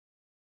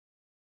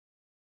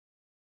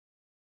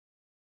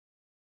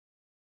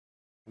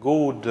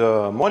Good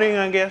morning,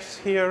 I guess,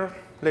 here,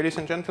 ladies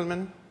and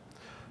gentlemen.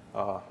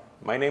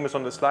 My name is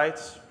on the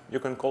slides. You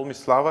can call me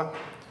Slava,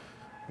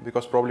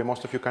 because probably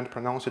most of you can't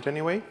pronounce it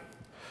anyway.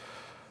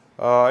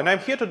 And I'm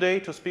here today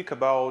to speak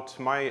about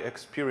my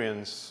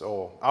experience,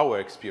 or our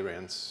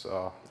experience,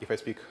 if I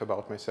speak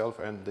about myself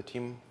and the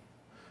team,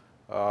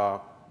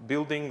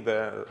 building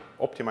the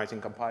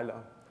optimizing compiler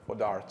for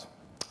Dart.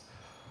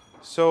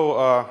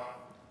 So,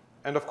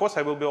 and of course,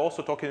 I will be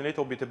also talking a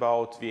little bit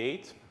about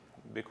V8,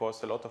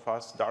 because a lot of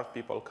us Dart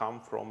people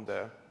come from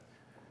the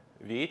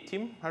V8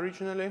 team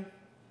originally.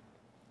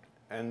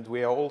 And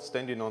we are all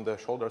standing on the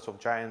shoulders of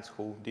giants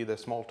who did a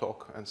small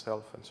talk and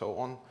self and so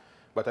on.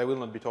 But I will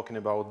not be talking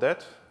about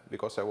that,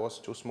 because I was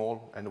too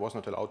small and was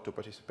not allowed to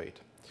participate.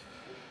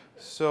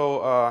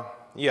 So,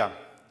 yeah.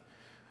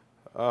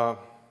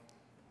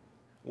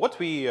 What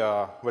we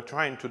were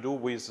trying to do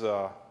with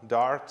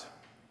Dart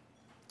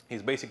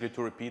is basically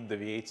to repeat the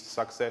V8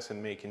 success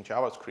in making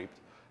JavaScript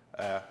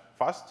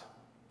fast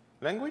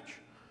language.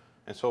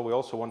 And so we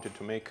also wanted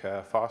to make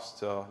a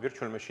fast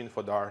virtual machine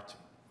for Dart.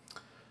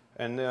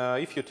 And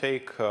if you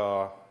take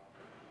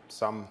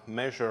some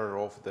measure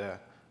of the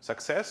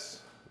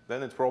success,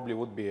 then it probably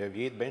would be a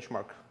V8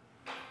 benchmark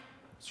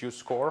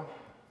score,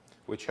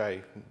 which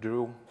I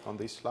drew on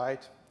this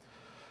slide.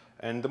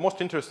 And the most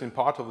interesting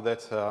part of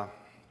that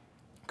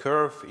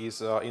curve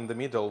is in the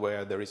middle,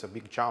 where there is a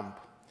big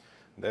jump.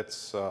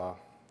 That's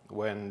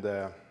when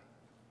the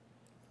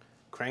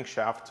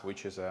crankshaft,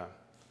 which is a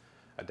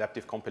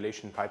adaptive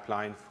compilation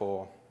pipeline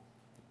for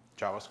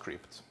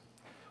JavaScript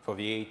for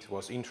V8,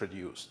 was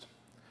introduced.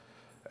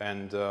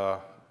 And the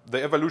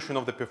evolution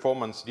of the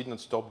performance did not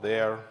stop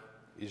there.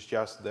 It's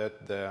just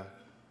that the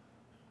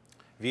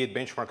V8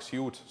 benchmark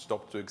suite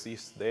stopped to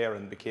exist there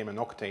and became an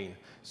Octane.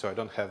 So I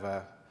don't have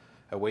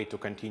a way to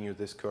continue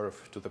this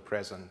curve to the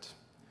present.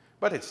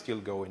 But it's still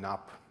going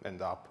up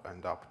and up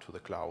and up to the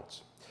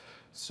clouds.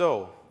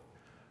 So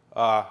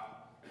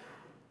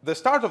the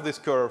start of this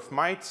curve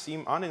might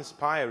seem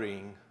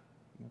uninspiring,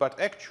 but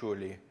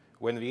actually,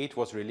 when V8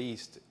 was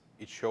released,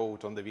 it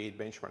showed on the V8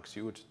 benchmark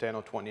suite 10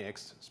 or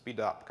 20x speed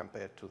up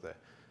compared to the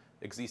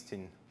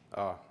existing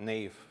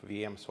naive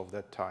VMs of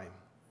that time.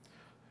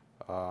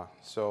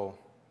 So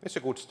it's a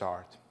good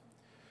start.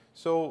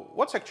 So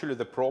what's actually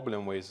the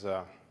problem with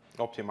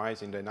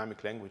optimizing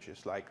dynamic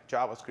languages like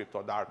JavaScript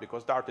or Dart?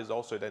 Because Dart is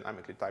also a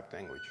dynamically typed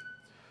language.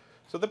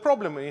 So the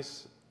problem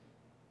is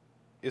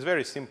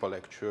very simple,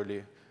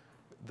 actually.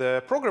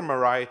 The programmer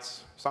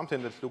writes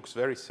something that looks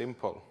very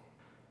simple,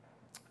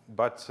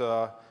 but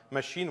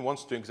machine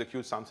wants to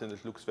execute something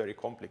that looks very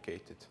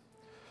complicated.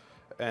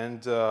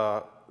 And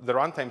the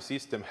runtime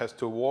system has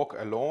to walk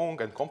a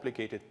long and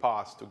complicated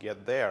path to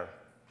get there.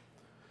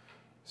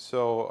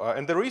 So,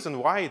 and the reason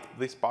why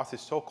this path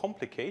is so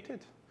complicated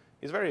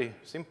is very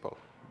simple,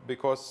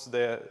 because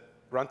the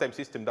runtime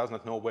system does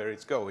not know where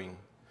it's going.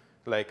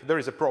 Like, there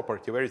is a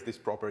property. Where is this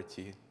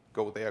property?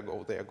 Go there,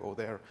 go there, go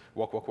there.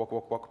 Walk, walk, walk,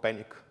 walk, walk,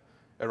 panic,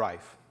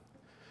 arrive.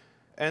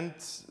 And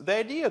the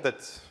idea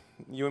that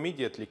you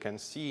immediately can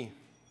see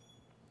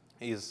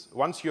is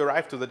once you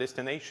arrive to the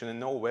destination and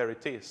know where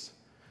it is,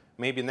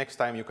 maybe next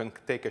time you can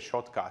take a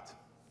shortcut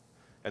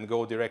and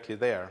go directly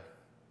there.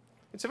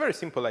 It's a very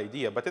simple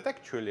idea, but it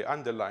actually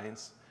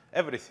underlines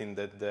everything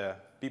that the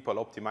people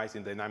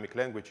optimizing dynamic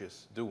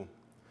languages do.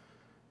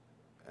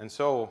 And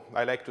so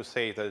I like to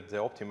say that the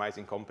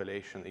optimizing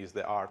compilation is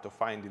the art of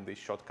finding these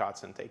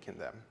shortcuts and taking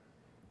them.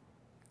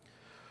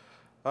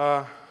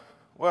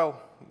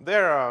 Well,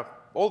 there are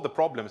all the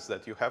problems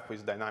that you have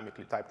with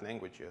dynamically typed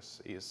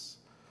languages is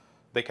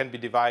they can be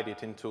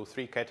divided into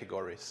three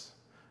categories.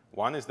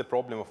 One is the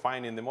problem of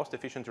finding the most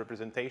efficient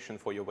representation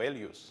for your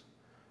values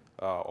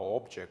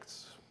or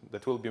objects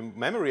that will be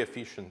memory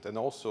efficient and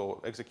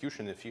also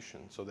execution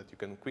efficient so that you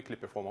can quickly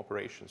perform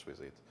operations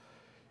with it.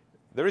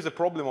 There is a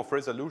problem of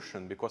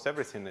resolution because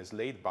everything is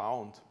late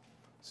bound.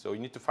 So you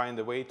need to find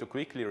a way to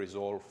quickly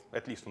resolve,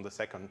 at least on the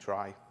second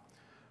try,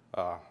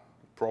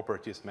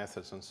 properties,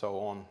 methods, and so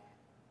on.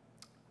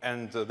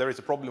 And there is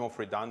a problem of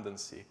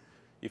redundancy.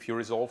 If you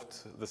resolved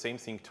the same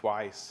thing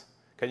twice,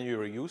 can you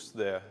reuse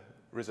the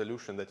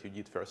resolution that you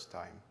did first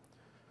time?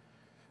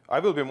 I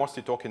will be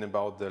mostly talking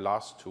about the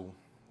last two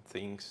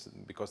things,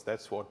 because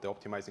that's what the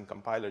optimizing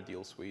compiler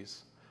deals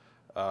with.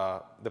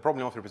 The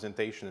problem of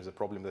representation is a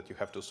problem that you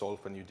have to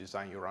solve when you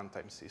design your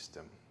runtime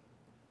system.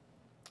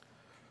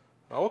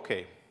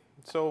 OK,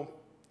 so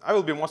I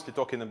will be mostly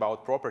talking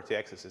about property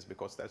accesses,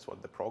 because that's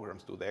what the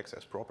programs do, the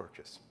access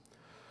properties.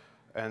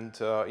 And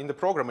in the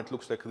program, it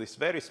looks like this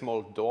very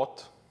small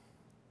dot,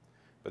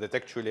 but it's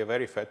actually a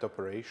very fat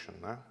operation,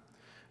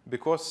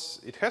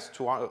 because it has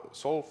to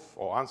solve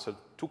or answer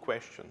two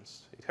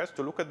questions. It has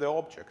to look at the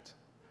object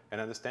and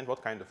understand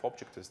what kind of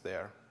object is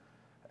there.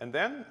 And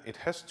then it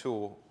has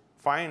to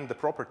find the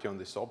property on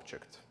this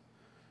object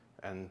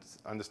and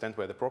understand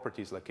where the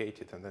property is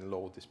located and then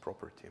load this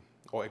property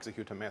or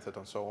execute a method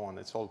and so on.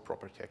 It's all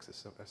property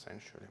access,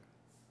 essentially.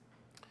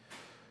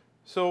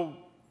 So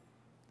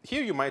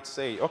here you might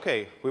say,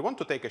 OK, we want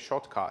to take a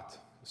shortcut.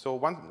 So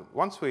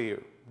once we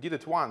did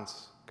it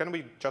once, can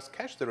we just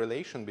cache the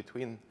relation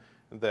between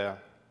the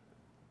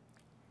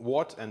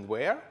what and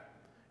where?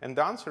 And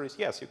the answer is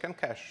yes, you can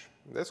cache.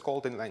 That's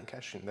called inline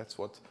caching. That's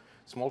what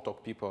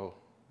Smalltalk people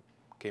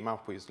came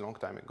up with a long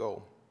time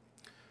ago.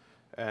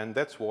 And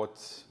that's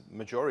what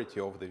majority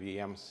of the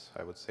VMs,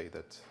 I would say,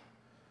 that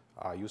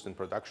are used in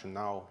production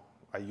now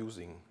are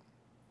using.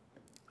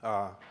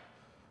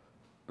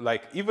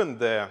 Like even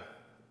the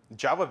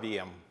Java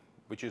VM,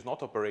 which is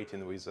not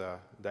operating with a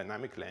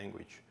dynamic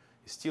language,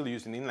 is still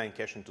using inline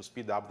caching to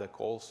speed up the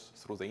calls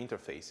through the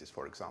interfaces,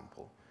 for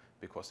example,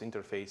 because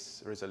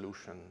interface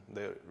resolution,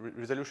 the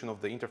resolution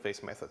of the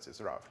interface methods is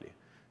roughly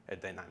a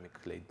dynamic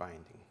late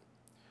binding.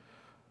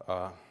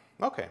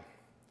 Okay.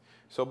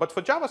 So, but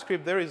for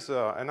JavaScript, there is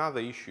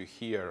another issue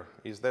here,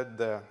 is that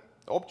the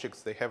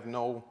objects, they have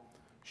no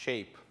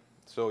shape.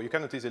 So you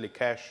cannot easily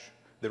cache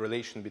the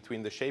relation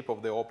between the shape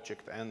of the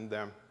object and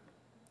the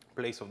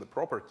place of the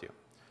property,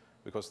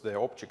 because the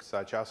objects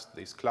are just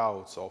these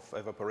clouds of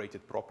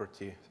evaporated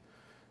properties,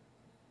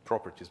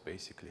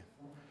 basically.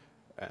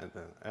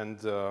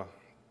 And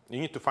you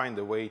need to find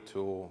a way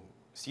to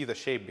see the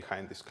shape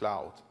behind this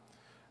cloud.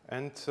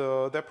 And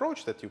the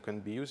approach that you can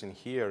be using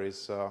here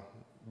is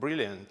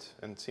brilliant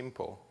and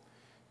simple.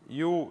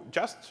 You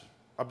just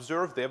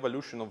observe the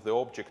evolution of the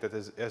object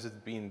as it's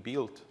being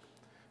built,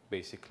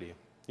 basically.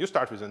 You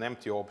start with an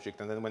empty object,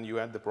 and then when you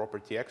add the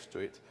property x to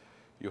it,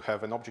 you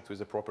have an object with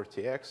the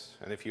property x.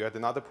 And if you add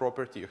another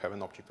property, you have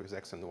an object with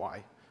x and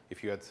y.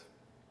 If you add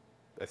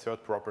a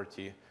third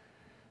property,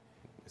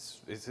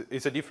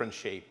 it's a different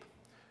shape.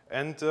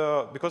 And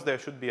because there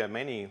should be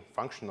many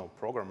functional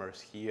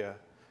programmers here,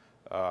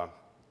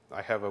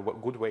 I have a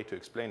good way to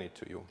explain it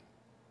to you.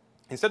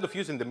 Instead of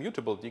using the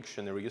mutable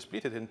dictionary, you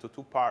split it into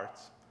two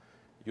parts.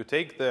 You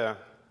take the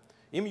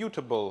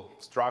immutable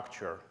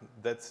structure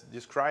that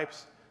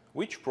describes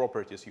which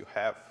properties you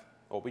have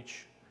or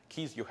which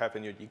keys you have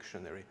in your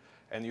dictionary,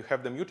 and you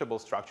have the mutable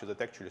structure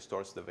that actually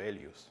stores the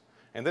values.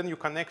 And then you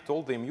connect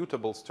all the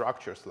immutable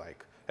structures,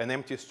 like an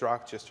empty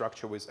structure,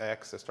 structure with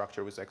x, a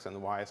structure with x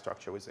and y, a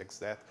structure with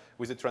xz,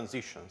 with the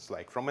transitions.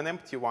 Like from an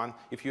empty one,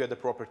 if you add the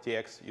property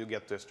x, you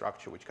get to a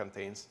structure which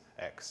contains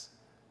x.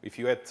 If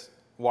you add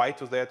y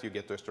to that, you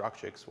get to a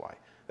structure xy.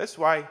 That's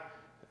why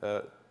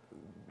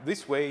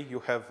this way you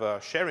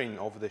have sharing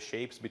of the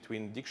shapes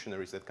between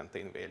dictionaries that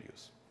contain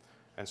values.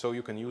 And so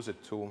you can use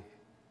it to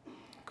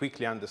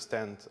quickly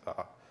understand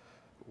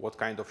what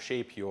kind of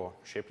shape your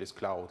shapeless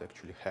cloud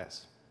actually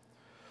has.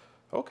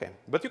 Okay,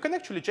 but you can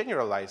actually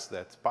generalize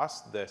that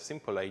past the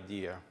simple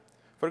idea.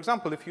 For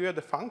example, if you add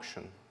a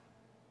function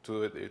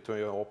to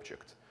your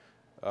object,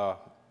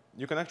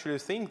 you can actually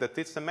think that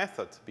it's a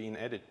method being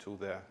added to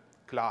the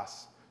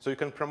class. So you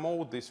can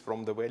promote this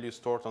from the value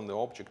stored on the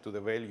object to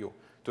the value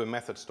to a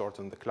method stored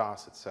on the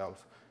class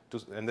itself.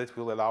 And that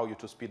will allow you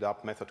to speed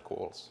up method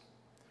calls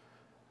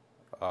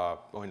or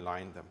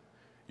inline them.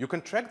 You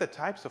can track the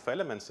types of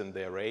elements in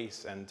the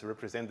arrays and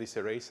represent these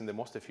arrays in the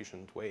most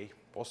efficient way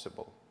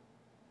possible.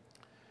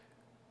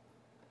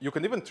 You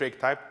can even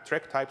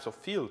track types of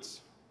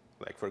fields.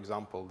 Like, for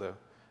example, the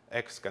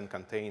x can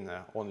contain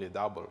only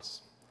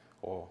doubles,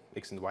 or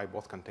x and y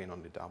both contain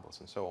only doubles,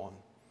 and so on.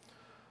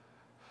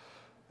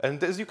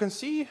 And as you can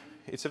see,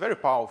 it's a very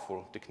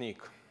powerful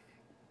technique,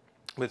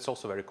 but it's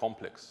also very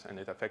complex, and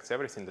it affects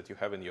everything that you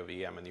have in your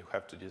VM, and you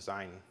have to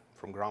design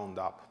from ground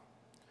up.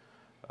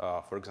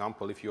 For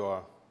example, if you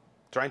are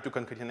trying to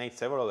concatenate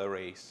several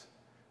arrays,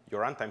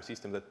 your runtime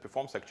system that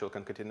performs actual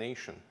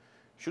concatenation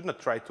should not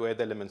try to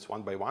add elements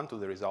one by one to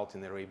the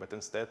resulting array, but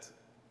instead,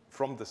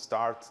 from the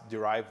start,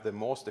 derive the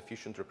most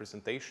efficient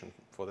representation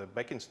for the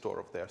backend store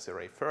of the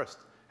array first,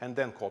 and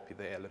then copy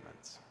the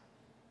elements.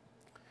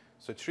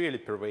 So it's really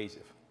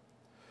pervasive.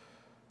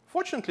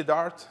 Fortunately,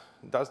 Dart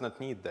does not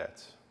need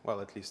that.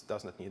 Well, at least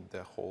does not need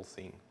the whole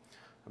thing,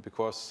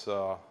 because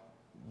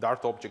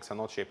Dart objects are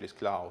not shapeless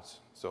clouds.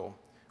 So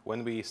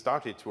when we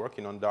started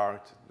working on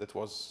Dart, that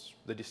was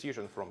the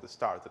decision from the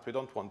start that we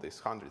don't want these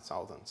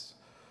thousands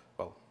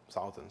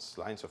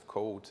lines of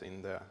code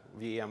in the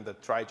VM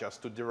that try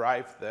just to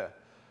derive the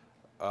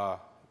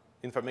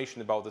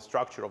information about the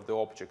structure of the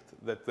object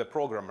that the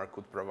programmer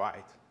could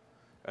provide.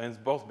 And it's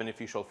both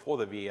beneficial for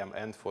the VM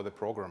and for the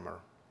programmer,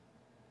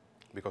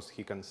 because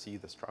he can see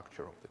the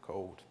structure of the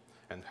code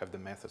and have the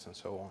methods and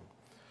so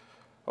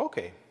on.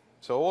 Okay,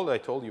 so all I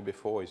told you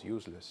before is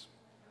useless.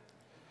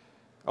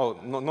 Oh,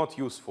 no, not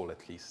useful,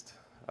 at least.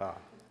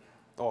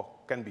 Or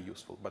can be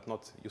useful, but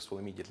not useful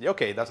immediately.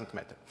 Okay, it doesn't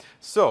matter.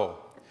 So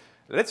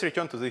let's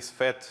return to this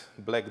fat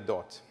black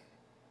dot.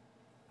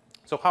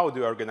 So how do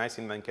you organize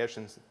inline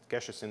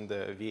caches in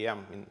the VM,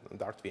 in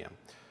Dart VM?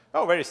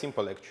 Oh, very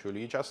simple,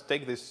 actually. You just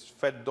take this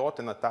fat dot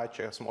and attach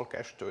a small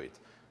cache to it,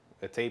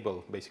 a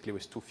table, basically,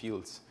 with two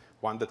fields.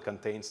 One that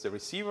contains the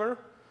receiver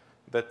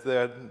that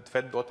the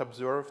fat dot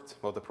observed,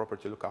 or the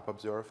property lookup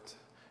observed,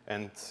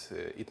 and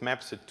it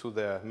maps it to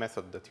the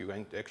method that you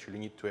actually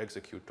need to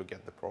execute to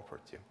get the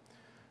property.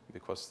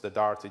 Because the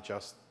Dart,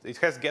 it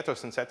has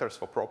getters and setters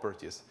for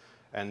properties,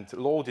 and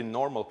loading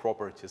normal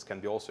properties can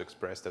be also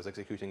expressed as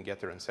executing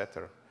getter and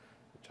setter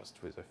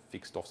just with a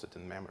fixed offset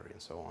in memory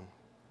and so on.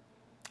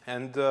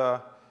 And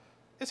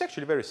it's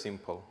actually very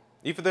simple.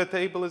 If the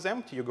table is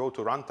empty, you go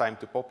to runtime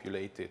to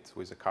populate it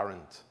with the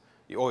current,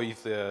 or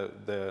if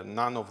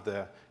none of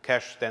the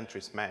cached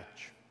entries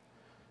match,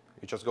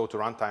 you just go to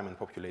runtime and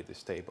populate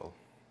this table.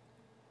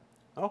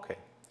 Okay.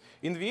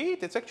 In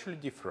V8, it's actually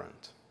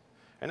different.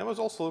 And I was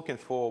also looking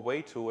for a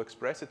way to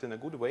express it in a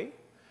good way,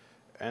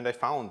 and I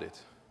found it.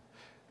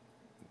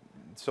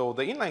 So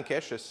the inline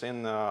caches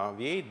in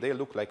V8, they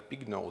look like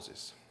pig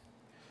noses.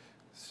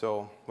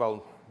 So,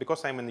 well,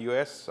 because I'm in the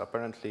US,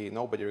 apparently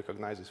nobody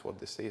recognizes what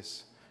this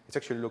is. It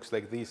actually looks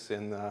like this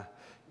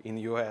in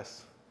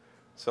US.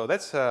 So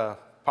that's a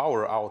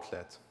power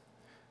outlet.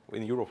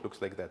 In Europe,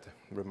 looks like that,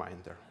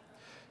 reminder.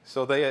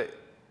 So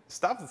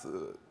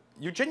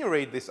you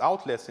generate these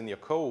outlets in your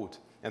code,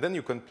 and then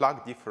you can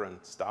plug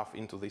different stuff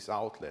into these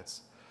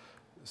outlets.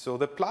 So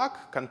the plug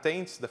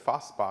contains the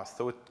fast path,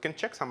 so it can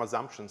check some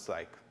assumptions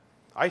like,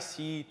 I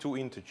see 2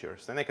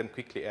 integers, then I can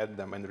quickly add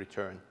them and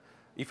return.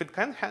 If it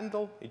can't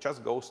handle, it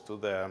just goes to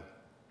the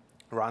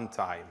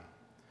runtime.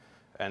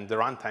 And the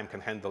runtime can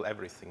handle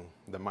everything,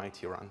 the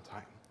mighty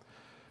runtime.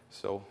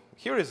 So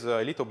here is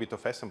a little bit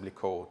of assembly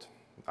code.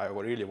 I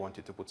really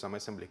wanted to put some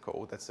assembly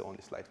code. That's the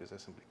only slide with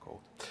assembly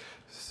code.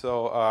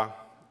 So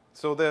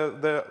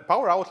the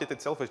power outlet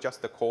itself is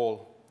just a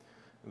call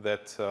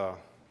that,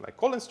 like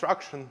call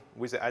instruction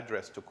with the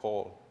address to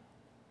call.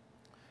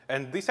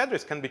 And this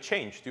address can be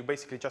changed. You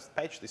basically just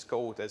patch this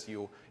code as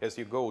you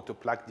go to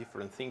plug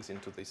different things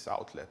into this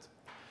outlet.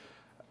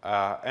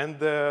 And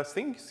the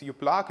things you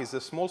plug is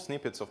the small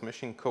snippets of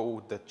machine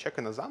code that check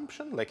an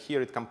assumption. Like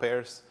here it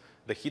compares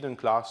the hidden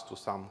class to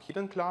some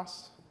hidden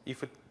class.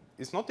 If it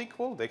is not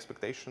equal, the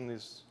expectation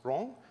is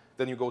wrong.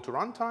 Then you go to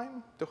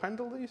runtime to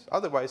handle this.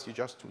 Otherwise, you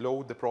just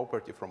load the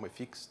property from a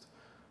fixed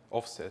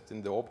offset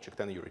in the object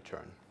and you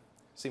return.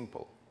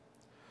 Simple.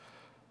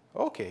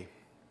 OK.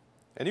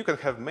 And you can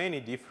have many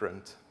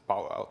different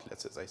power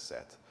outlets, as I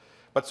said.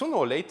 But sooner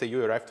or later,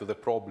 you arrive to the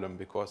problem,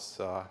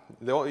 because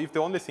if the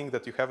only thing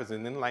that you have is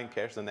an inline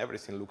cache, then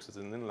everything looks as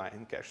an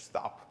inline cache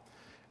stub.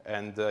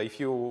 And if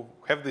you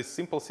have this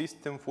simple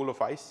system full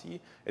of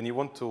IC, and you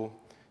want to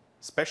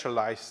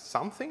specialize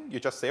something, you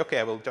just say, OK,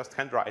 I will just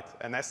handwrite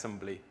an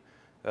assembly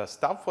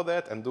stub for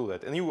that and do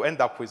that. And you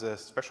end up with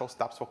special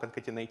stubs for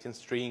concatenating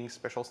strings,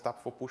 special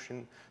stub for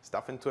pushing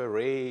stuff into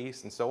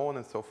arrays, and so on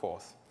and so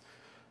forth.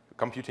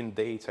 Computing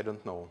dates, I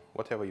don't know,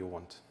 whatever you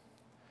want.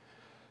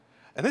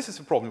 And this is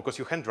a problem, because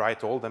you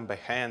handwrite all them by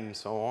hand, and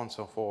so on and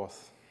so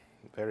forth.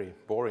 Very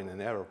boring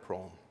and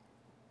error-prone.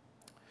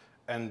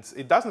 And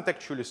it doesn't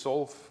actually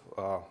solve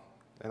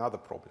another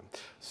problem.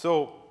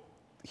 So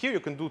here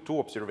you can do 2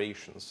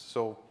 observations.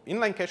 So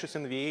inline caches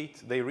in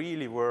V8, they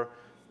really were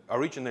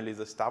originally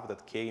the stuff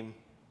that came,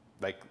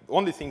 like the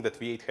only thing that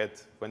V8 had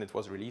when it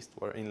was released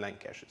were inline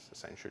caches,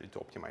 essentially, to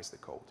optimize the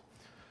code.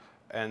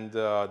 And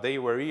they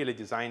were really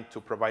designed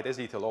to provide as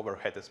little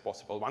overhead as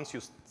possible. Once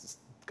you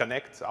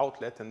connect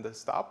outlet and the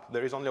stub,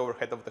 there is only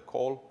overhead of the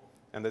call,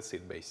 and that's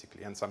it,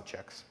 basically, and some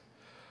checks.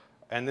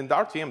 And in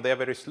Dart VM, they are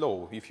very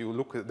slow. If you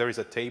look, there is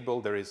a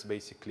table. There is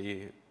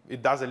basically,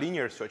 it does a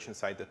linear search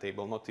inside the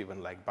table, not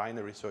even like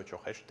binary search or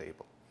hash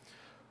table.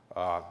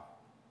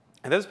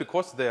 And that's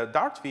because the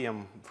Dart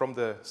VM from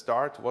the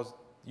start was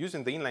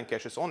using the inline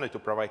caches only to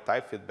provide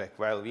type feedback,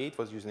 while V8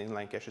 was using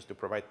inline caches to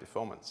provide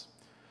performance.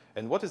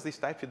 And what is this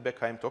type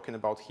feedback I'm talking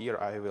about here,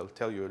 I will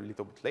tell you a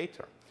little bit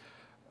later.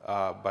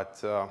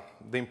 But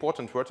the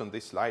important word on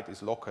this slide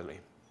is locally.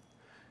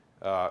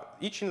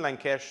 Each inline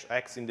cache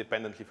acts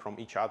independently from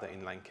each other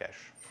inline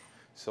cache.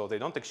 So they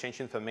don't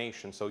exchange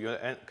information. So you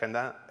can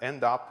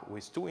end up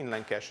with 2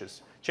 inline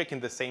caches checking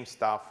the same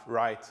stuff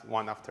right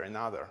one after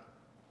another.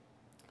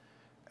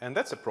 And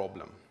that's a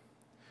problem.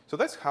 So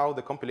that's how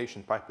the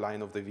compilation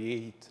pipeline of the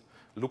V8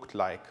 looked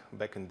like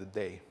back in the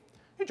day.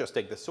 You just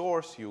take the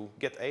source, you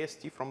get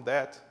AST from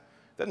that,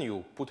 then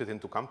you put it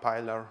into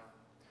compiler,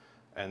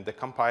 and the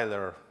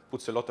compiler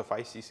puts a lot of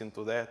ICs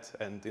into that,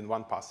 and in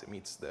one pass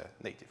emits the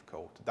native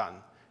code. Done.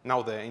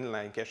 Now the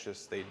inline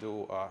caches, they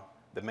do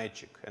the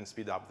magic and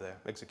speed up the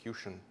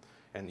execution,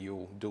 and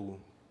you do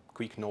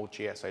quick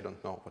Node.js, I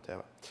don't know,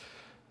 whatever.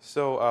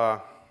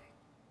 So,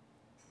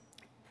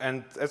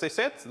 and as I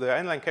said, the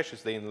inline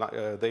caches,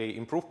 they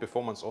improve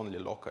performance only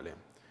locally.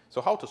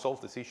 So how to solve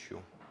this issue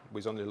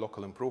with only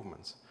local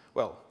improvements?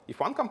 Well, if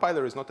one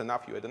compiler is not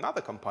enough, you add another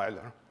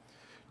compiler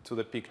to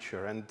the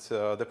picture, and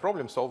the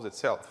problem solves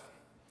itself.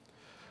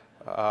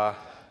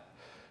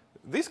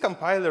 This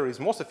compiler is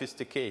more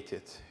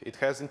sophisticated. It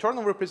has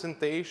internal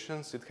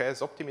representations. It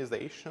has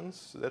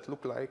optimizations that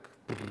look like,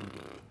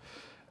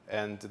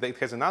 and it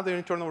has another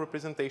internal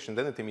representation.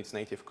 Then it emits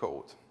native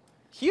code.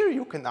 Here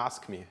you can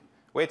ask me,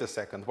 wait a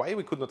second, why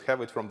we could not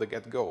have it from the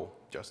get-go?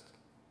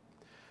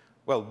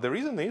 Well, the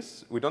reason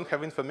is we don't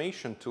have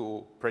information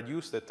to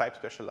produce the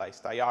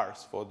type-specialized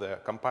IRs for the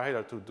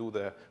compiler to do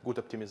the good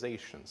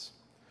optimizations.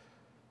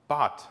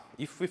 But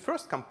if we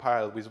first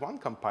compile with one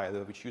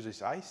compiler which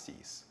uses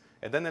ICs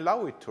and then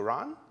allow it to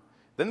run,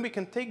 then we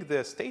can take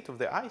the state of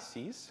the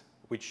ICs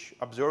which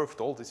observed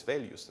all these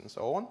values and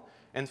so on,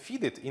 and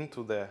feed it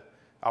into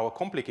our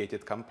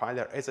complicated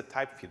compiler as a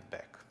type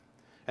feedback.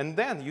 And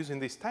then, using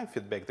this type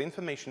feedback, the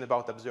information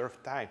about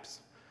observed types,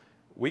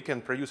 we can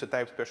produce a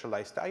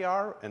type-specialized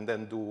IR and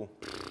then do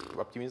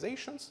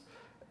optimizations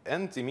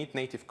and emit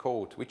native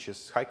code, which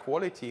is high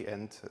quality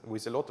and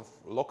with a lot of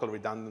local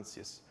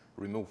redundancies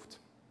removed.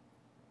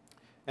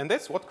 And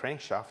that's what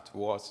Crankshaft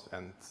was,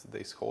 and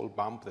this whole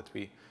bump that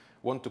we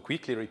want to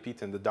quickly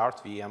repeat in the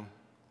Dart VM.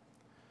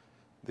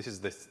 This is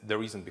the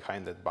reason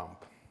behind that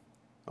bump.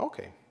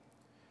 OK.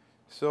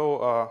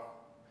 So,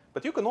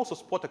 but you can also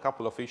spot a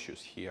couple of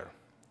issues here.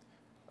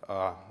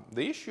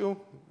 The issue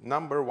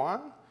number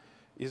one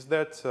is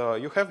that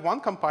you have one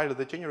compiler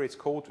that generates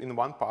code in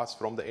one pass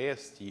from the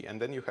AST,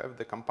 and then you have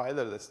the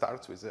compiler that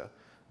starts with a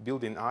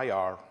built-in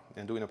IR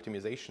and doing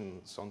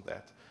optimizations on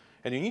that.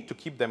 And you need to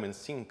keep them in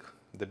sync,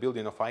 the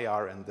built-in of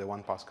IR and the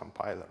one-pass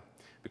compiler,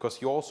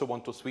 because you also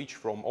want to switch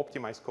from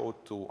optimized code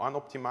to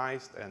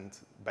unoptimized and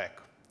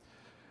back.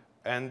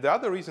 And the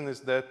other reason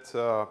is that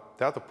the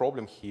other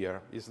problem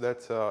here is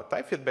that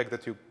type feedback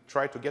that you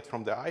try to get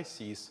from the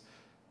ICs,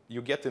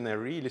 you get in a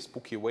really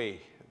spooky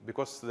way,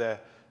 because the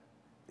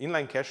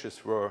inline caches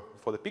for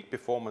the peak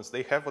performance,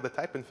 they have all the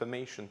type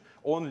information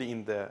only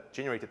in the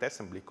generated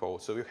assembly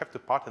code. So you have to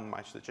pattern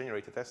match the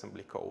generated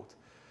assembly code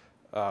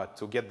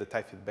to get the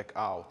type feedback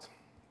out.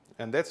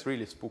 And that's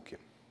really spooky.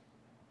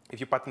 If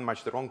you pattern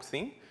match the wrong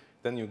thing,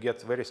 then you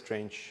get very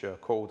strange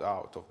code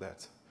out of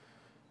that.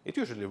 It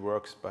usually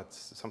works, but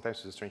sometimes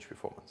it's a strange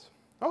performance.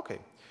 OK.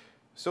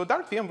 So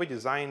Dart VM we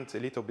designed a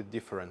little bit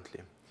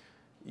differently.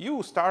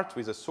 You start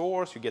with a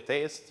source, you get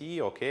AST,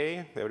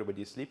 OK,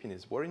 everybody is sleeping,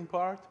 is boring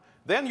part.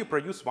 Then you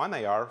produce one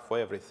IR for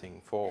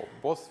everything,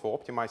 both for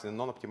optimizing and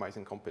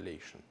non-optimizing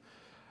compilation.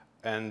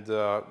 And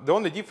the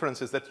only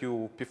difference is that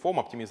you perform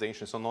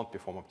optimizations or not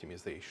perform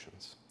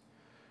optimizations.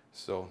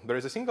 So there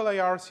is a single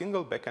IR,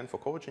 single backend for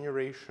code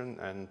generation,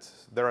 and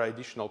there are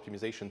additional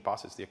optimization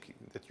passes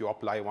that you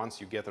apply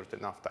once you gather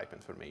enough type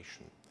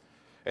information.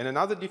 And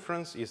another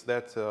difference is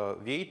that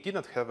V8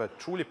 didn't have a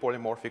truly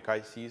polymorphic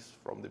ICs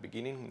from the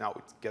beginning. Now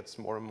it gets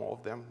more and more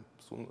of them.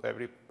 Soon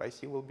every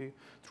IC will be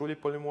truly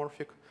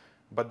polymorphic.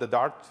 But the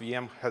Dart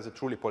VM has a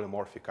truly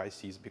polymorphic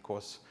ICs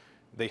because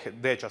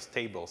they're just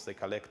tables. They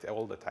collect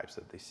all the types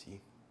that they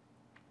see.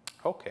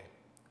 OK.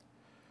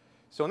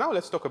 So now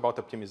let's talk about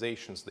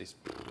optimizations, this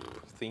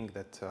thing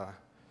that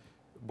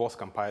both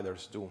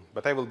compilers do.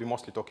 But I will be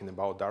mostly talking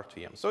about Dart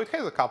VM. So it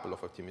has a couple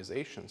of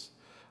optimizations.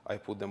 I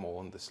put them all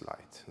on the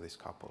slide, this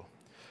couple.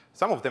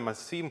 Some of them are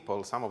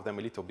simple, some of them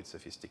a little bit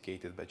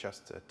sophisticated, but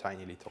just a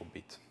tiny little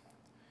bit.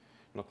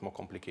 Not more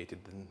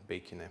complicated than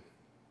baking a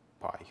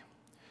pie.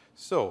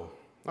 So,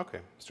 OK,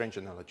 strange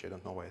analogy. I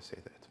don't know why I say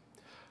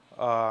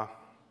that.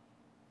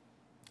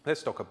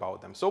 Let's talk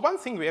about them. So one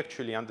thing we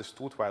actually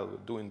understood while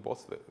doing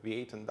both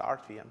V8 and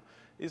Dart VM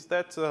is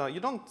that you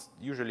don't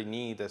usually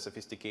need the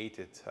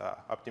sophisticated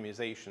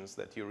optimizations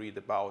that you read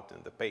about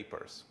in the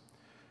papers,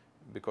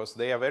 because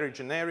they are very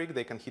generic.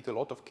 They can hit a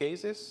lot of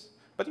cases,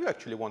 but you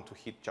actually want to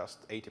hit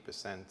just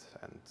 80%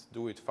 and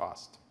do it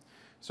fast.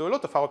 So a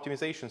lot of our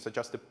optimizations are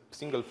just a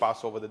single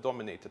pass over the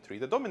dominator tree.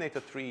 The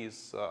dominator tree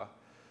is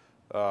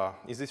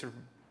this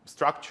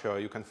structure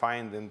you can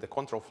find in the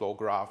control flow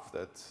graph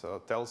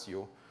that tells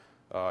you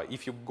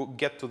if you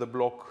get to the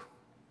block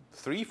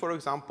 3, for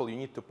example, you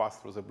need to pass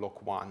through the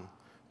block 1.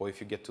 Or if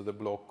you get to the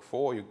block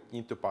 4, you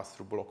need to pass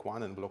through block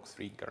 1 and block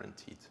 3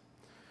 guaranteed.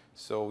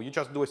 So you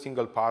just do a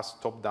single pass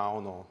top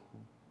down or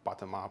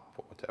bottom up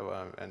or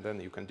whatever, and then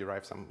you can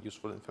derive some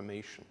useful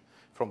information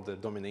from the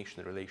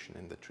domination relation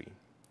in the tree.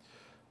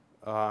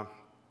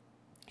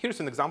 Here's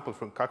an example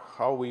from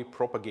how we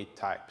propagate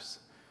types.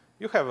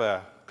 You have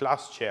a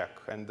class check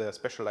and a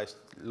specialized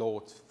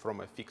load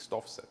from a fixed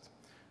offset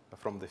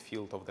from the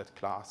field of that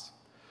class.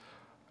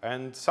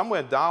 And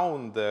somewhere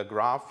down the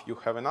graph, you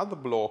have another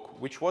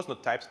block which was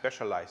not type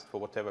specialized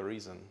for whatever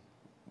reason.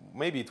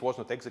 Maybe it was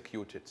not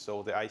executed,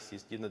 so the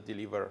ICs did not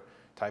deliver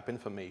type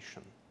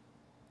information.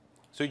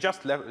 So you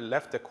just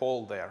left a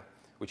call there,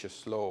 which is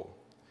slow.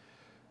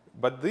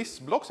 But these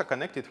blocks are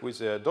connected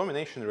with a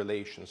domination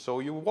relation.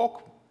 So you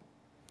walk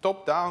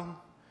top down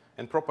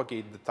and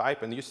propagate the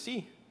type, and you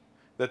see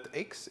that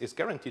X is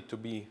guaranteed to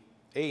be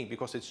A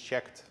because it's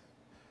checked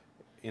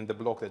in the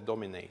block that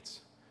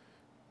dominates.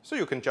 So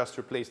you can just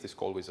replace this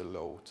call with a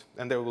load,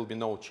 and there will be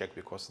no check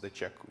because the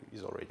check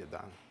is already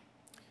done.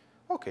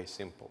 OK,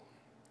 simple.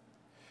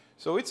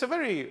 So it's a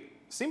very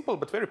simple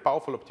but very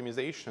powerful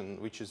optimization,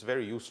 which is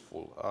very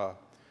useful.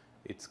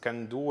 It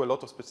can do a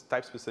lot of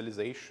type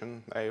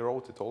specialization. I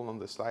wrote it all on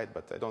the slide,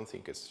 but I don't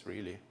think it's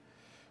really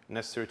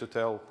necessary to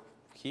tell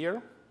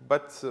here.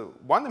 But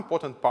one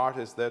important part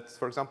is that,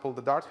 for example,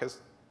 the Dart has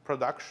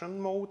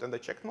production mode and the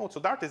check mode. So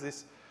Dart is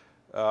this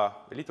a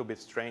little bit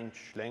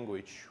strange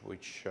language,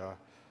 which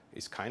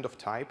is kind of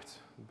typed,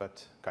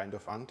 but kind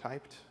of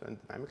untyped and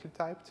dynamically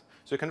typed.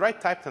 So you can write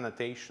typed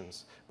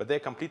annotations, but they're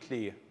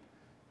completely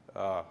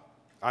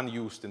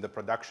unused in the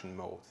production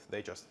mode.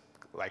 They just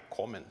like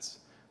comments.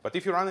 But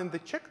if you run in the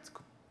checked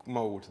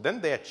mode,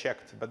 then they are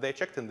checked, but they're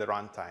checked in the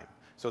runtime.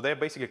 So they're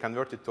basically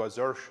converted to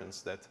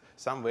assertions that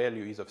some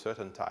value is of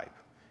certain type.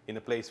 In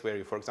a place where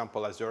you, for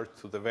example, assert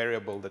to the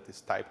variable that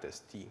is typed as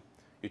t,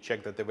 you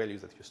check that the value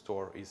that you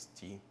store is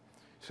t.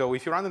 So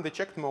if you run in the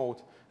checked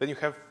mode, then you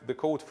have the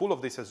code full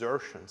of these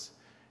assertions.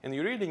 And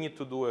you really need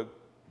to do a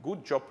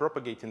good job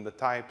propagating the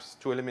types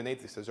to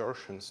eliminate these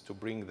assertions to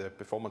bring the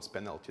performance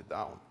penalty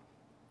down.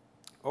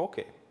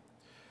 OK.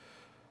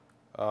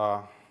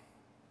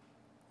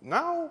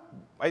 Now,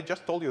 I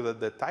just told you that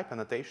the type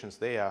annotations,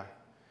 they are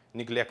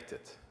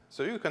neglected.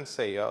 So you can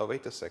say,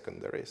 wait a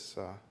second, there is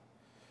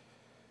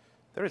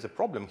a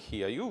problem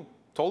here. You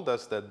told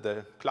us that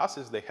the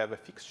classes, they have a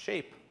fixed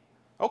shape.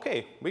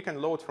 OK, we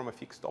can load from a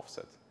fixed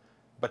offset.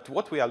 But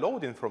what we are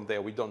loading from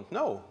there, we don't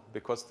know,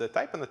 because the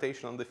type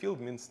annotation on the field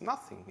means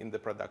nothing in the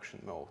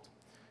production mode.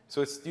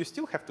 So you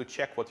still have to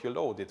check what you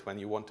loaded when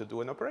you want to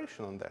do an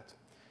operation on that.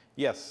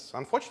 Yes,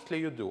 unfortunately,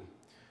 you do.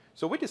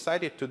 So we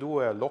decided to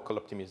do a local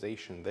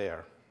optimization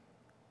there.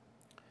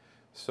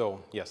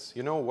 So yes,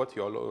 you know what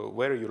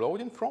where you're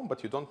loading from,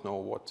 but you don't know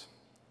what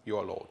you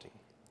are loading.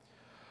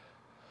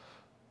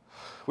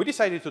 We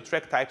decided to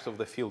track types of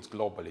the fields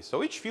globally.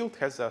 So each field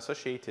has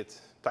associated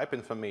type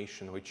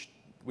information, which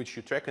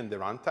you track in the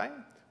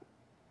runtime,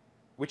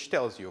 which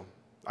tells you,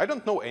 I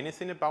don't know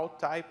anything about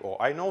type,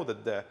 or I know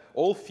that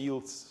all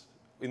fields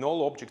in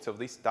all objects of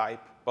this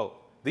type, well,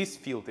 this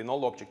field in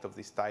all objects of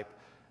this type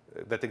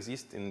that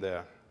exist in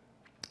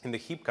the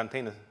heap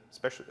contain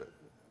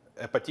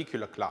a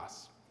particular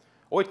class.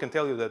 Or it can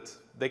tell you that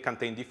they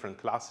contain different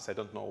classes. I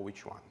don't know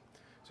which one.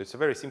 So it's a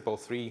very simple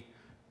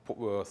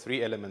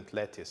three-element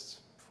lattice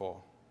for,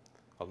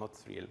 well, not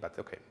three, but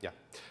OK, yeah.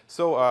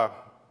 So,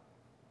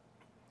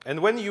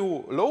 and when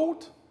you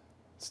load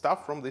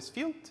stuff from this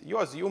field, you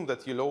assume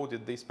that you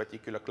loaded this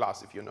particular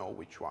class if you know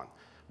which one.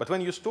 But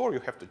when you store, you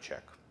have to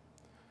check.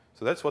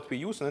 So that's what we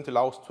use, and it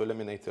allows to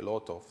eliminate a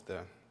lot of the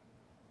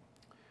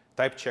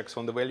type checks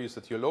on the values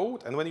that you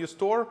load. And when you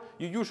store,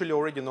 you usually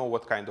already know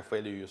what kind of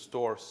value you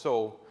store.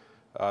 So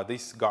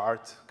this guard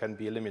can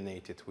be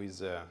eliminated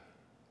with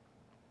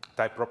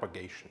type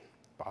propagation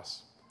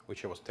pass,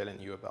 which I was telling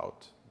you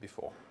about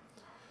before.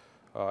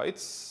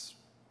 It's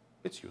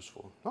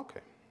useful. OK.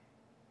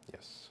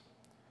 Yes.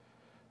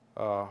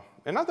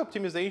 Another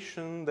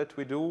optimization that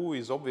we do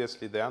is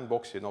obviously the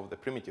unboxing of the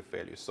primitive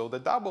values. So the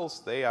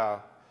doubles, they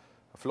are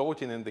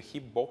floating in the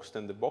heap boxed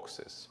in the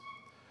boxes.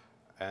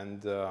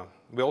 And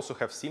we also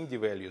have SIMD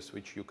values,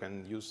 which you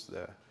can use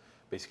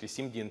basically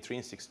SIMD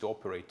intrinsics to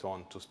operate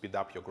on to speed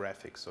up your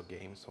graphics or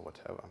games or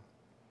whatever.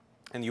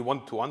 And you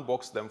want to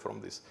unbox them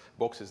from these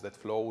boxes that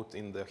float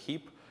in the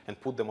heap and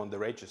put them on the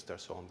register,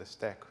 so on the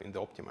stack in the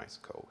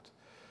optimized code.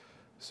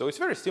 So it's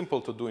very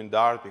simple to do in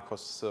Dart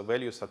because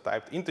values are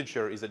typed.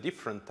 Integer is a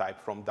different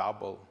type from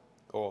double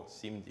or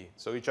SIMD.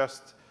 So you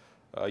just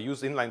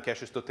use inline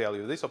caches to tell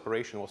you this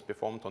operation was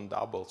performed on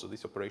double, so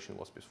this operation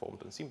was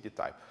performed on SIMD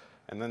type.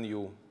 And then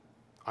you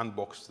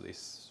unbox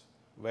these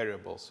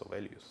variables or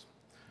values.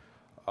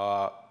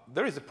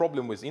 There is a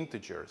problem with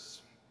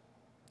integers,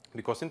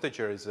 because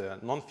integer is a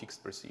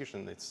non-fixed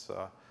precision. It's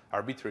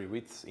arbitrary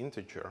width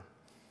integer.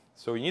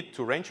 So you need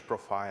to range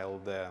profile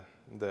the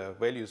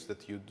values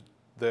that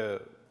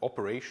the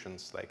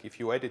operations, like if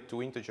you added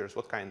two integers,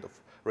 what kind of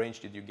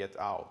range did you get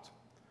out?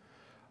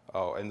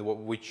 And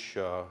which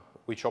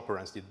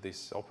operands did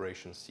this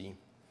operation see?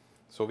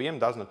 So VM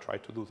does not try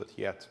to do that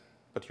yet,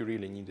 but you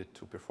really need it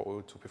to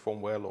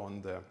perform well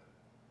on the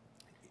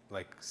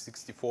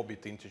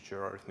 64-bit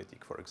integer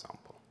arithmetic, for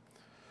example.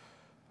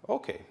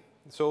 OK,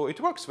 so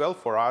it works well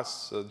for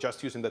us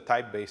just using the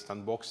type-based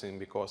unboxing,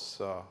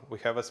 because we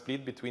have a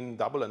split between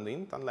double and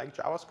int, unlike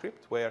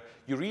JavaScript, where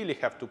you really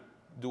have to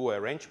do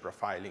a range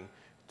profiling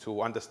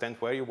to understand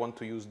where you want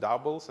to use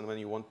doubles and when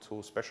you want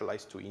to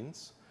specialize to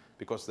ints,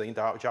 because the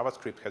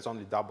JavaScript has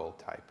only double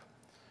type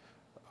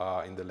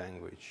in the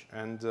language.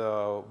 And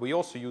we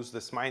also use the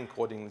SMI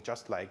encoding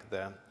just like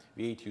the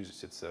V8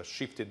 uses. It's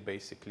shifted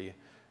basically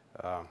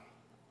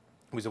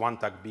with one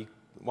tag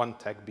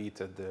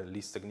bit at the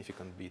least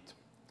significant bit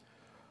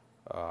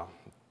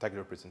tag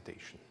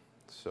representation.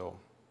 So,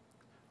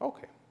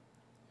 OK.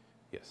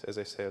 Yes, as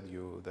I said,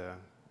 the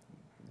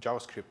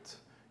JavaScript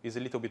is a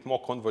little bit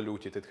more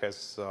convoluted. It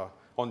has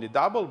only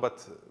double,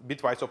 but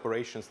bitwise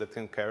operations that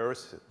can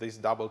coerce this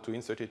double to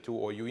int32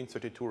 or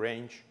uint32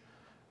 range.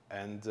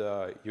 And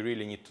you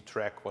really need to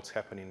track what's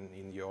happening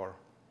in your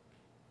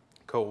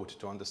code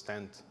to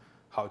understand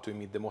how to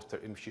emit the most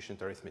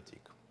efficient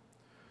arithmetic.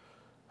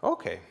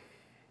 OK.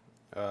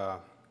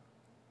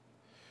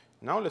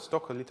 Now let's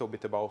talk a little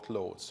bit about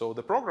loads. So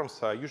the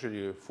programs are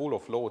usually full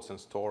of loads and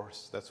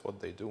stores. That's what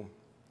they do.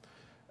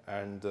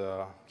 And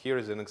here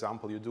is an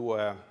example. You do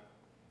a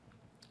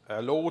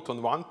load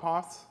on one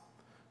path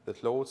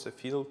that loads a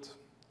field,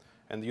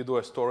 and you do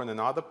a store in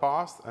another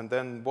path, and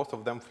then both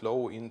of them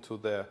flow into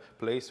the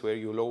place where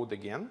you load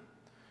again.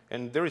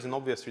 And there is an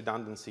obvious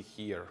redundancy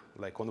here.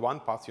 Like on one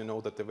path, you know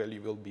that the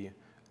value will be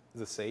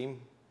the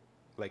same,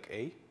 like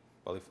A.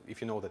 Well, if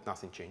you know that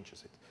nothing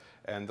changes it.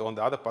 And on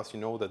the other path, you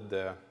know that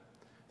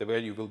the the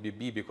value will be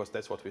b because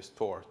that's what we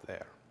stored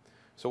there.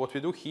 So what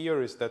we do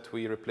here is that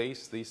we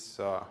replace this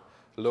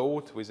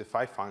load with a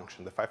phi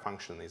function. The phi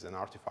function is an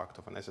artifact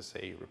of an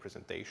SSA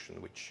representation,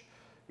 which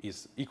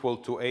is equal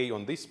to a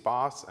on this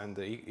path and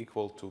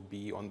equal to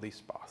b on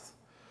this path.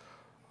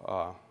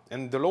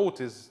 And the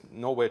load is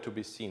nowhere to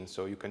be seen,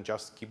 so you can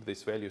just keep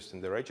these values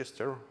in the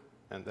register,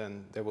 and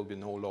then there will be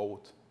no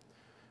load.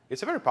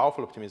 It's a very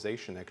powerful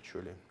optimization,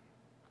 actually,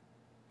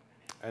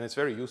 and it's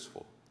very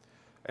useful.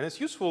 And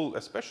it's useful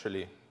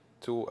especially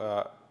to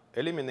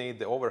eliminate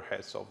the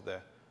overheads of the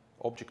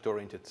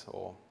object-oriented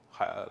or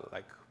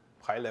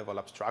high-level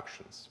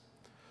abstractions.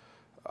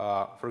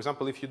 For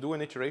example, if you do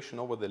an iteration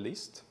over the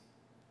list,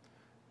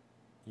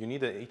 you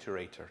need an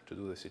iterator to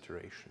do this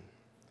iteration.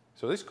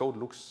 So this code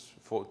looks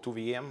to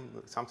VM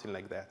something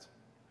like that.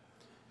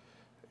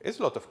 It's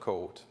a lot of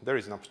code. There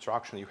is an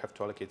abstraction. You have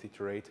to allocate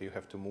iterator. You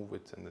have to move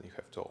it, and then you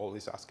have to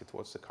always ask it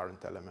what's the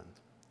current element.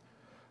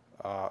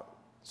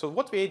 So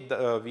what V8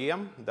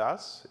 VM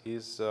does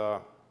is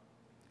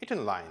it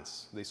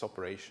inlines these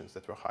operations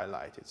that were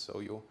highlighted.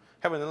 So you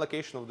have an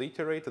allocation of the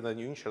iterator, and then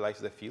you initialize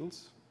the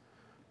fields.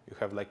 You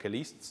have like a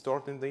list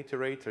stored in the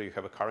iterator. You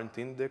have a current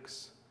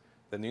index.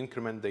 Then you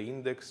increment the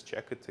index,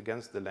 check it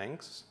against the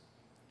lengths.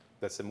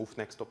 That's the move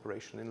next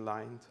operation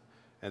inlined.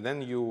 And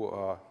then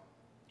you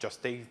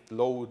just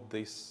load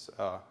this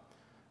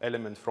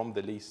element from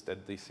the list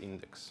at this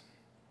index.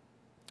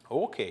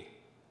 OK,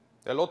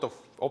 a lot of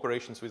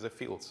operations with the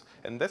fields.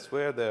 And that's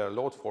where the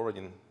load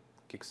forwarding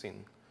kicks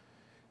in.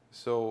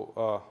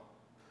 So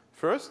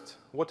first,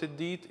 what it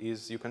did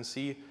is you can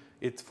see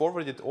it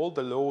forwarded all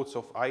the loads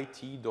of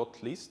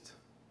it.list.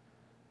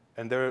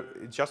 And there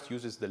it just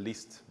uses the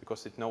list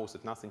because it knows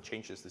that nothing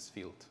changes this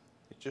field.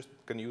 It just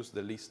can use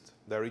the list,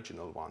 the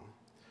original one.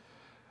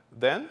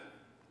 Then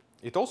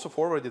it also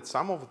forwarded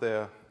some of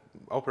the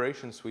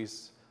operations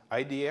with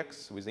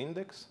IDX, with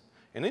index,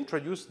 and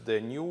introduced the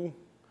new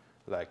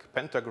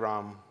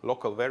pentagram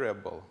local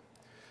variable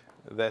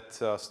that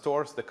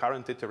stores the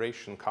current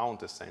iteration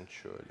count,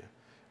 essentially.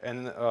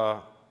 And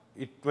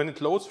when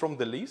it loads from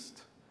the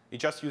list, it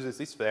just uses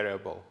this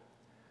variable.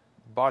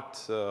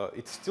 But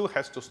it still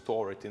has to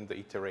store it in the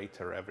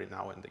iterator every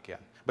now and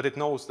again. But it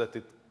knows that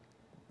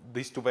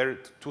these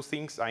two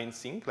things are in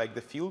sync, like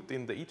the field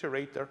in the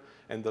iterator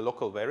and the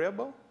local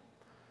variable.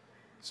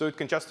 So it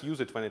can just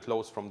use it when it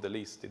loads from the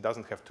list. It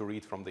doesn't have to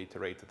read from the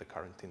iterator the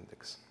current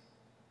index.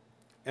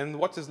 And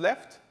what is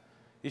left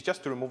is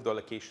just to remove the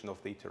allocation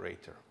of the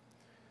iterator.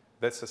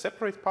 That's a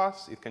separate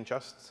pass. It can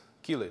just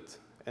kill it.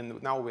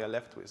 And now we are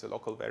left with a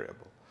local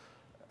variable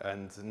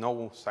and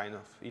no sign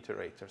of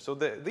iterator. So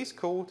this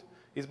code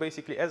is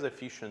basically as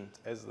efficient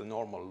as the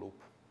normal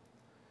loop.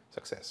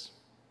 Success.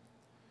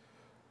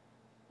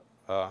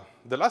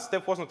 The last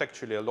step wasn't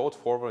actually a load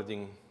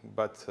forwarding,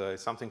 but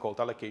something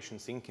called allocation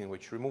syncing,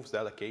 which removes the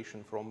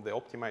allocation from the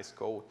optimized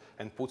code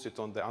and puts it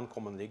on the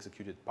uncommonly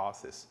executed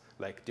paths,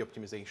 like the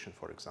optimization,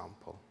 for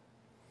example.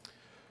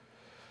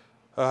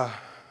 I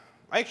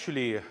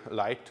actually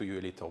lied to you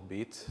a little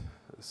bit.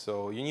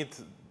 So you need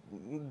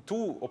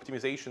two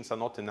optimizations are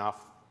not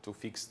enough to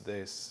fix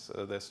this,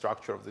 the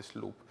structure of this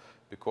loop,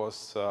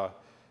 because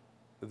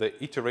the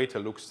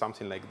iterator looks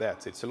something like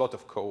that. It's a lot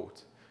of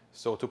code.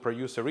 So to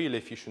produce a really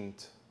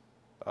efficient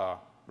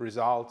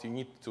result, you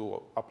need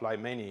to apply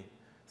many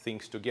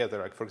things together.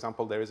 Like, for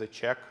example, there is a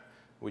check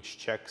which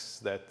checks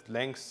that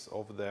length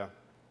of the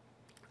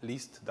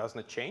list does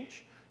not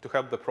change to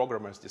help the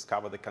programmers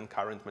discover the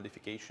concurrent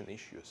modification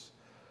issues.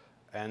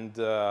 And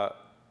to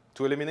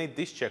eliminate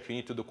this check, you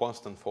need to do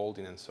constant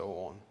folding and so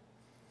on.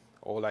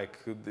 Or like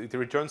it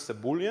returns a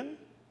Boolean,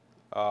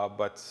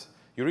 but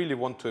you really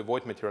want to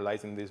avoid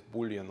materializing this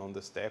Boolean on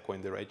the stack or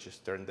in the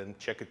register and then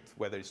check it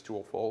whether it's true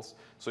or false.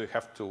 So you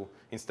have to,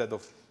 instead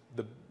of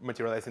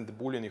materializing the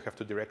Boolean, you have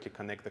to directly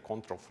connect the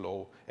control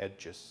flow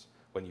edges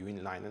when you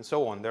inline and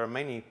so on. There are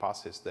many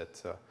passes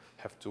that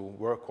have to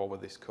work over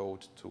this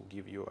code to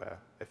give you an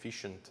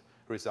efficient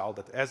result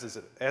that is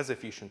as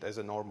efficient as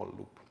a normal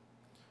loop.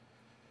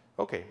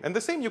 OK, and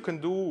the same you can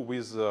do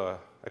with a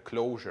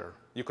closure.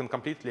 You can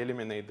completely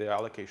eliminate the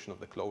allocation of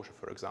the closure,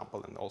 for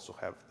example, and also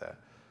have the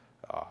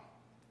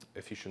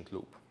efficient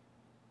loop.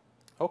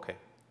 OK,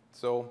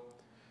 so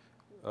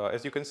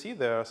as you can see,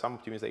 there are some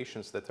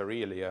optimizations that are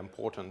really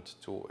important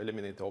to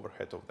eliminate the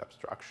overhead of the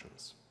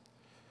abstractions.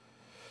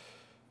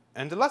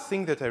 And the last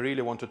thing that I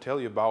really want to tell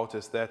you about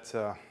is that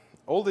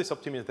all these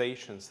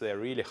optimizations, they are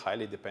really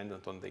highly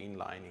dependent on the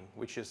inlining,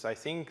 which is, I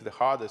think, the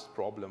hardest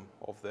problem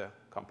of the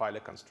compiler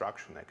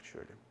construction,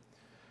 actually.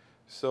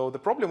 So the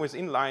problem with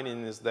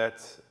inlining is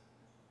that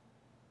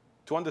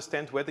to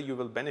understand whether you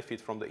will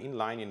benefit from the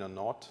inlining or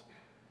not,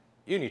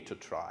 you need to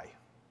try.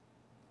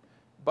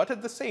 But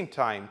at the same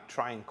time,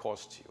 trying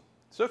costs you.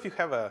 So if you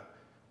have a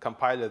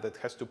compiler that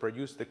has to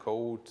produce the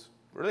code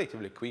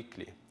relatively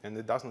quickly, and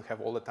it doesn't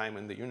have all the time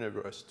in the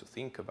universe to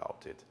think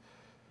about it,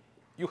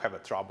 you have a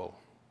trouble.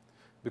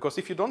 Because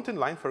if you don't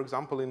inline, for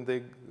example, in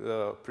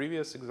the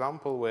previous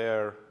example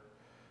where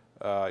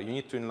you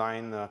need to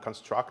inline a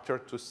constructor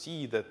to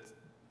see that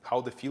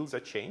how the fields are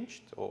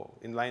changed, or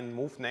inline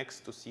move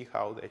next to see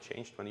how they're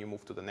changed when you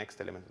move to the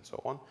next element and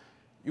so on.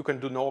 You can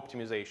do no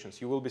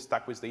optimizations. You will be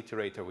stuck with the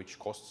iterator, which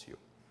costs you.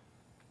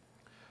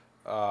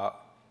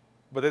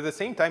 But at the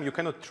same time, you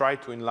cannot try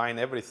to inline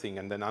everything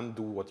and then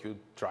undo what you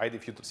tried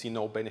if you see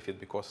no benefit,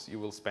 because you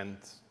will spend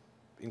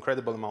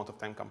incredible amount of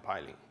time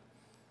compiling.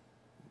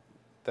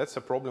 That's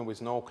a problem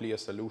with no clear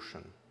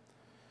solution.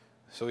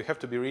 So you have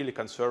to be really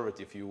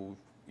conservative. You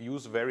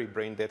use very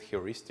brain-dead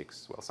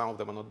heuristics. Well, some of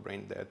them are not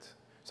brain-dead.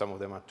 Some of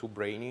them are too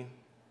brainy.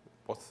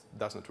 Both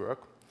doesn't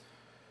work.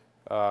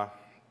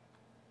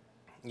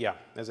 Yeah,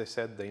 as I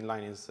said, the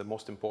inline is the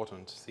most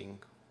important thing,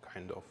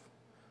 kind of.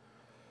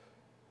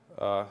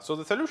 So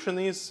the solution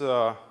is,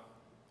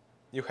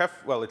 you have,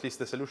 well, at least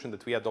the solution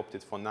that we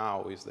adopted for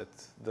now is that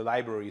the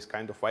library is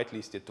kind of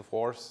whitelisted to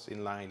force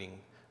inlining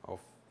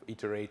of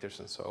iterators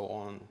and so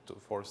on, to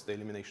force the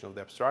elimination of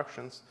the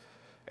abstractions.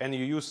 And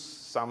you use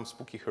some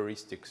spooky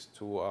heuristics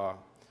to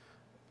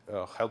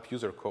help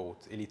user code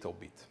a little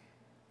bit.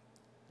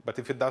 But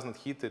if it doesn't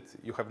hit it,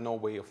 you have no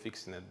way of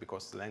fixing it,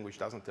 because the language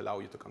doesn't allow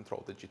you to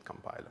control the JIT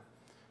compiler.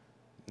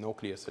 No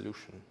clear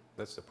solution.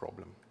 That's the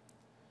problem.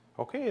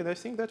 Okay, and I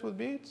think that would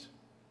be it.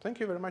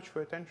 Thank you very much for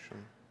your attention.